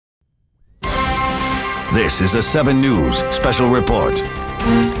This is a 7 News special report.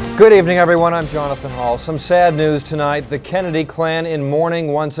 Good evening, everyone. I'm Jonathan Hall. Some sad news tonight. The Kennedy clan in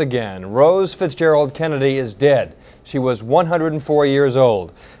mourning once again. Rose Fitzgerald Kennedy is dead. She was 104 years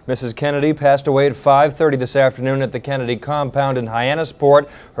old. Mrs. Kennedy passed away at 5:30 this afternoon at the Kennedy compound in Hyannisport.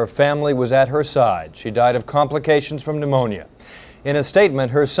 Her family was at her side. She died of complications from pneumonia. In a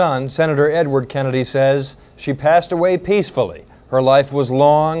statement, her son, Senator Edward Kennedy, says she passed away peacefully. Her life was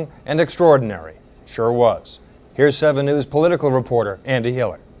long and extraordinary. Sure was. Here's 7 News political reporter Andy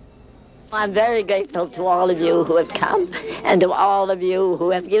Hiller. I'm very grateful to all of you who have come and to all of you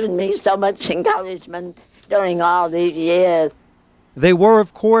who have given me so much encouragement during all these years. They were,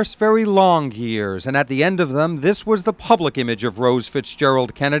 of course, very long years, and at the end of them, this was the public image of Rose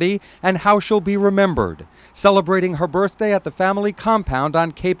Fitzgerald Kennedy and how she'll be remembered, celebrating her birthday at the family compound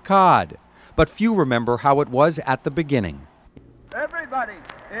on Cape Cod. But few remember how it was at the beginning. Everybody,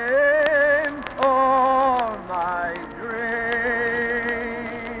 in all my dreams,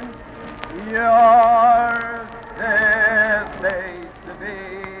 yours this place to be.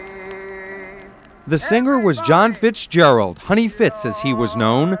 The singer was John Fitzgerald, Honey Fitz as he was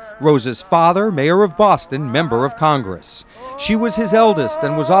known, Rose's father, mayor of Boston, member of Congress. She was his eldest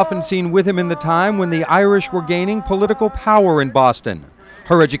and was often seen with him in the time when the Irish were gaining political power in Boston.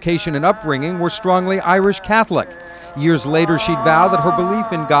 Her education and upbringing were strongly Irish Catholic. Years later, she'd vow that her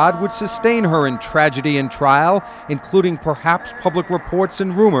belief in God would sustain her in tragedy and trial, including perhaps public reports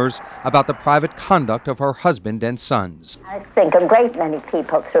and rumors about the private conduct of her husband and sons. I think a great many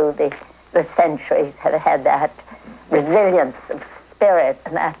people through the centuries have had that resilience of spirit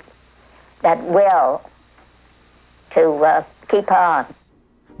and that will to keep on.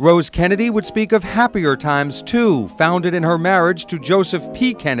 Rose Kennedy would speak of happier times, too, founded in her marriage to Joseph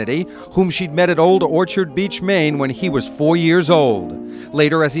P. Kennedy, whom she'd met at Old Orchard Beach, Maine, when he was 4 years old.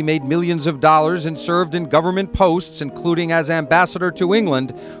 Later, as he made millions of dollars and served in government posts, including as ambassador to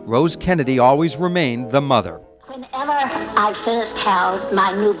England, Rose Kennedy always remained the mother. Whenever I first held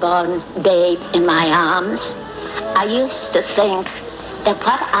my newborn babe in my arms, I used to think that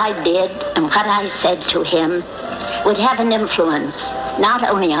what I did and what I said to him would have an influence not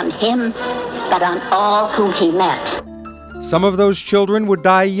only on him, but on all whom he met. Some of those children would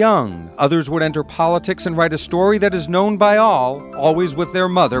die young. Others would enter politics and write a story that is known by all, always with their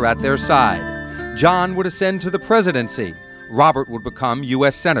mother at their side. John would ascend to the presidency. Robert would become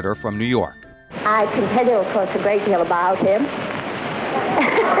U.S. Senator from New York. I can tell you, of course, a great deal about him.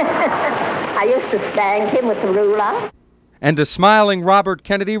 I used to spank him with the ruler. And a smiling Robert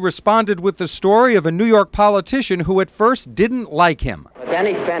Kennedy responded with the story of a New York politician who at first didn't like him. But then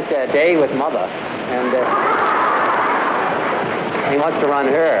he spent a day with Mother, and he wants to run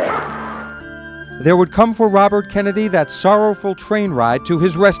her. There would come for Robert Kennedy that sorrowful train ride to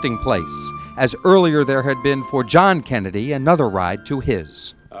his resting place, as earlier there had been for John Kennedy another ride to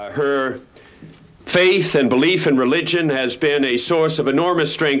his. Her faith and belief in religion has been a source of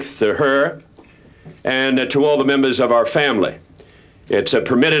enormous strength to her and to all the members of our family. It's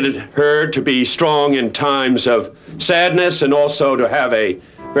permitted her to be strong in times of sadness and also to have a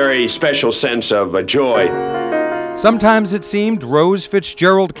very special sense of joy. Sometimes it seemed Rose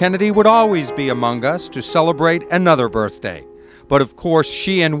Fitzgerald Kennedy would always be among us to celebrate another birthday. But of course,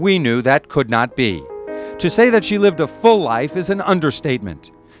 she and we knew that could not be. To say that she lived a full life is an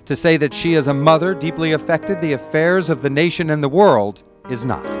understatement. To say that she as a mother deeply affected the affairs of the nation and the world is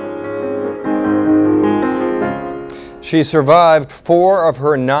not. She survived 4 of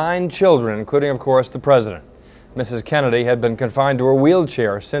her 9 children, including, of course, the president. Mrs. Kennedy had been confined to a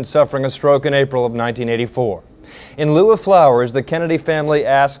wheelchair since suffering a stroke in April of 1984. In lieu of flowers, the Kennedy family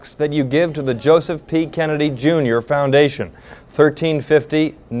asks that you give to the Joseph P. Kennedy Jr. Foundation,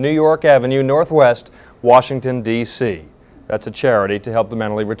 1350 New York Avenue Northwest, Washington, D.C. That's a charity to help the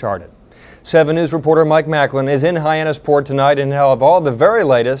mentally retarded. 7 News reporter Mike Macklin is in Hyannisport tonight and he'll have all the very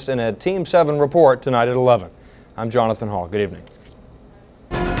latest in a Team 7 report tonight at 11. I'm Jonathan Hall. Good evening.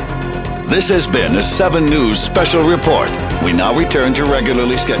 This has been a 7 News special report. We now return to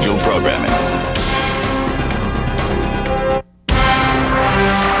regularly scheduled programming.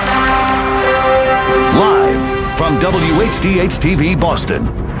 Live from whdh-TV Boston.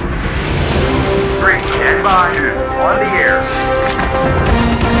 3, stand by, on the air.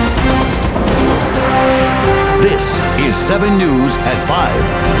 This is 7 News at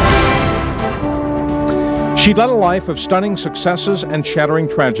 5. She led a life of stunning successes and shattering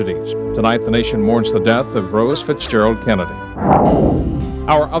tragedies. Tonight, the nation mourns the death of Rose Fitzgerald Kennedy.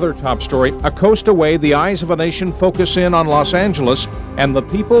 Our other top story, a coast away, the eyes of a nation focus in on Los Angeles and the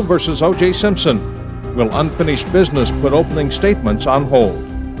People versus O.J. Simpson. Will unfinished business put opening statements on hold?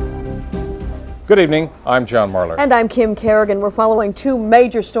 Good evening, I'm John Marler. And I'm Kim Kerrigan. We're following two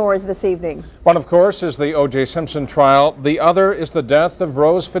major stories this evening. One, of course, is the O.J. Simpson trial. The other is the death of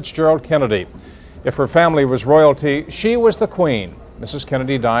Rose Fitzgerald Kennedy. If her family was royalty, she was the queen. Mrs.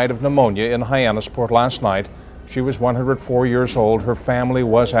 Kennedy died of pneumonia in Hyannisport last night. She was 104 years old. Her family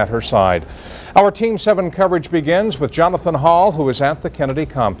was at her side. Our Team 7 coverage begins with Jonathan Hall, who is at the Kennedy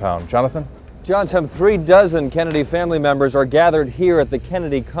compound. Jonathan? John, some 36 Kennedy family members are gathered here at the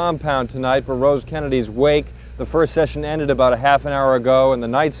Kennedy compound tonight for Rose Kennedy's wake. The first session ended about a half an hour ago, and the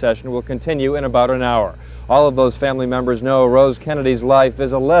night session will continue in about an hour. All of those family members know Rose Kennedy's life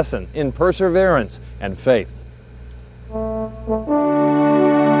is a lesson in perseverance and faith.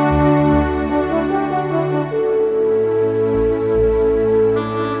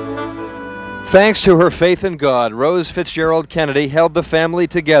 Thanks to her faith in God, Rose Fitzgerald Kennedy held the family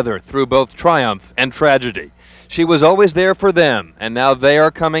together through both triumph and tragedy. She was always there for them, and now they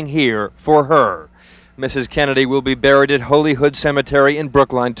are coming here for her. Mrs. Kennedy will be buried at Holyhood Cemetery in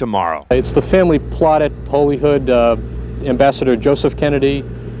Brookline tomorrow. It's the family plot at Holyhood. Ambassador Joseph Kennedy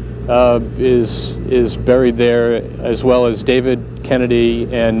is buried there, as well as David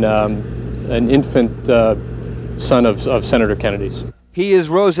Kennedy and an infant son of Senator Kennedy's. He is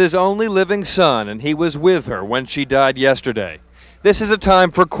Rose's only living son, and he was with her when she died yesterday. This is a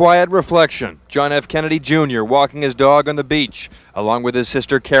time for quiet reflection. John F. Kennedy Jr. walking his dog on the beach, along with his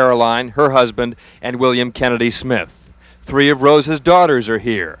sister Caroline, her husband, and William Kennedy Smith. 3 of Rose's daughters are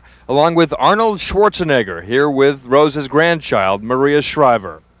here, along with Arnold Schwarzenegger, here with Rose's grandchild, Maria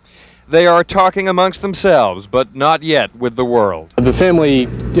Shriver. They are talking amongst themselves, but not yet with the world. The family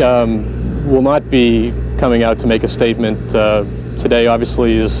will not be coming out to make a statement. Today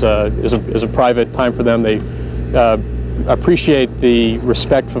obviously is a private time for them. They appreciate the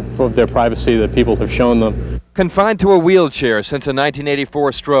respect for their privacy that people have shown them. Confined to a wheelchair since a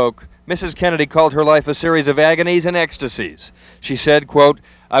 1984 stroke, Mrs. Kennedy called her life a series of agonies and ecstasies. She said, quote,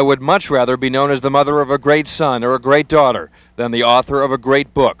 "I would much rather be known as the mother of a great son or a great daughter than the author of a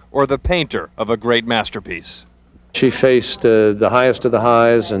great book or the painter of a great masterpiece." She faced the highest of the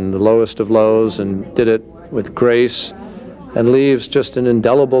highs and the lowest of lows and did it with grace, and leaves just an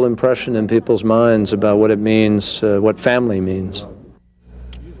indelible impression in people's minds about what it means, what family means.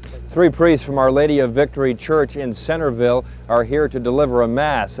 3 priests from Our Lady of Victory Church in Centerville are here to deliver a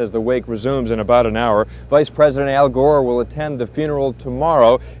mass as the wake resumes in about an hour. Vice President Al Gore will attend the funeral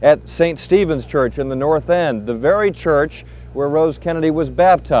tomorrow at St. Stephen's Church in the North End, the very church where Rose Kennedy was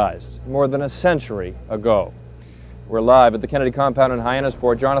baptized more than a century ago. We're live at the Kennedy compound in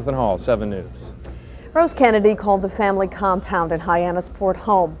Hyannisport. Jonathan Hall, 7 News. Rose Kennedy called the family compound in Hyannisport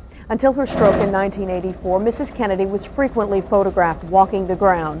home. Until her stroke in 1984, Mrs. Kennedy was frequently photographed walking the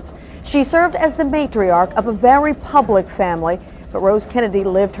grounds. She served as the matriarch of a very public family, but Rose Kennedy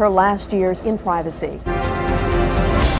lived her last years in privacy.